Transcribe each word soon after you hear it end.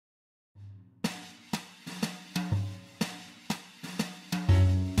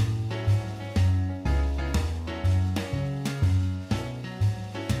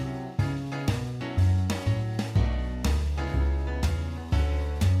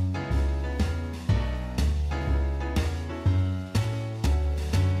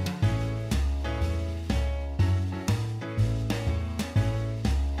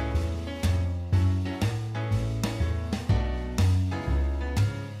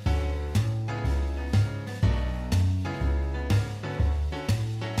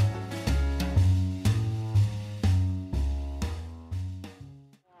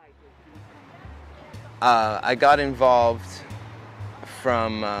I got involved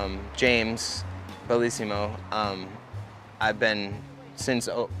from James Bellissimo. I've been since,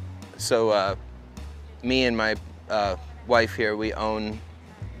 me and my wife here, we own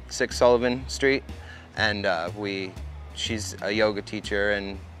 6 Sullivan Street, and she's a yoga teacher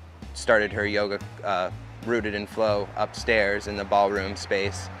and started her yoga Rooted in Flow upstairs in the ballroom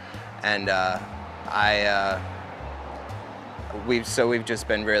space, and we've just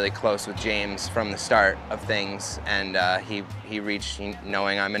been really close with James from the start of things, and he reached,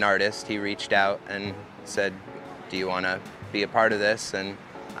 knowing I'm an artist, he reached out and said, do you want to be a part of this? And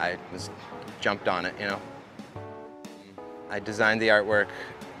I jumped on it, you know. I designed the artwork,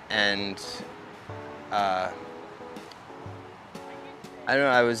 and I don't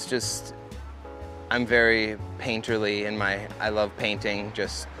know, I'm very painterly in I love painting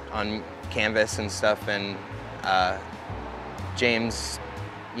just on canvas and stuff, and James,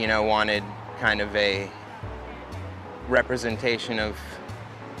 you know, wanted kind of a representation of,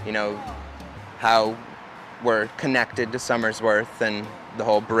 you know, how we're connected to Somersworth and the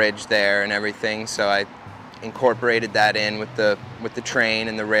whole bridge there and everything. So I incorporated that in with the train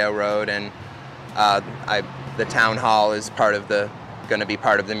and the railroad, and the town hall is going to be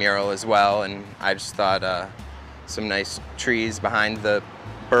part of the mural as well. And I just thought some nice trees behind the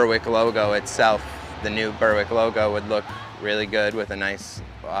Berwick logo itself, the new Berwick logo, would look really good with a nice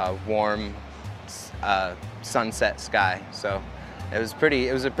warm sunset sky. So it was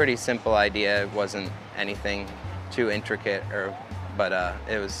a pretty simple idea. It wasn't anything too intricate, but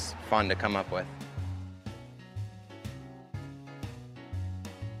it was fun to come up with.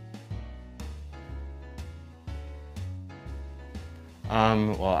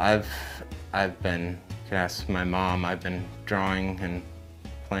 Well, I've been, you can ask my mom, I've been drawing and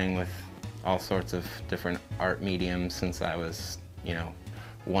playing with all sorts of different art mediums since I was, you know,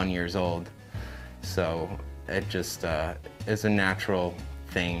 1 year old. So it just is a natural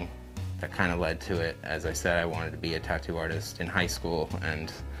thing that kind of led to it. As I said, I wanted to be a tattoo artist in high school,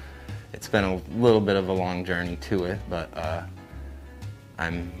 and it's been a little bit of a long journey to it, but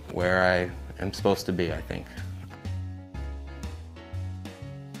I'm where I am supposed to be, I think.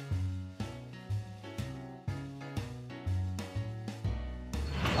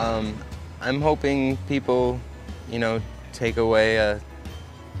 I'm hoping people, you know, take away a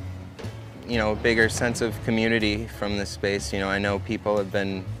bigger sense of community from this space. You know, I know people have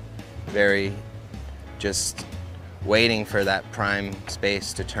been very just waiting for that prime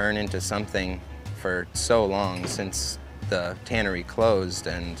space to turn into something for so long since the tannery closed,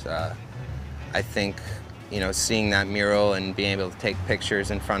 and I think, you know, seeing that mural and being able to take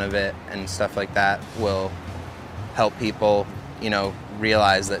pictures in front of it and stuff like that will help people, you know,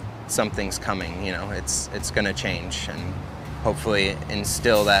 realize that something's coming. You know, it's going to change, and hopefully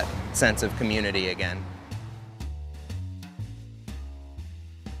instill that sense of community again.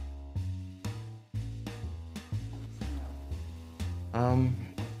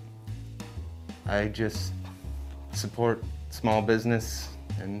 I just support small business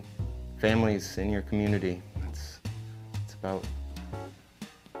and families in your community. It's about,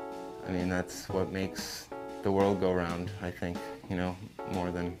 I mean, that's what makes the world go round, I think, you know,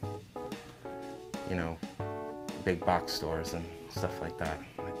 more than, you know, big box stores and stuff like that.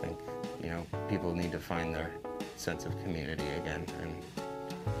 I think, you know, people need to find their sense of community again and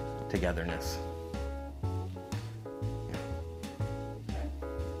togetherness.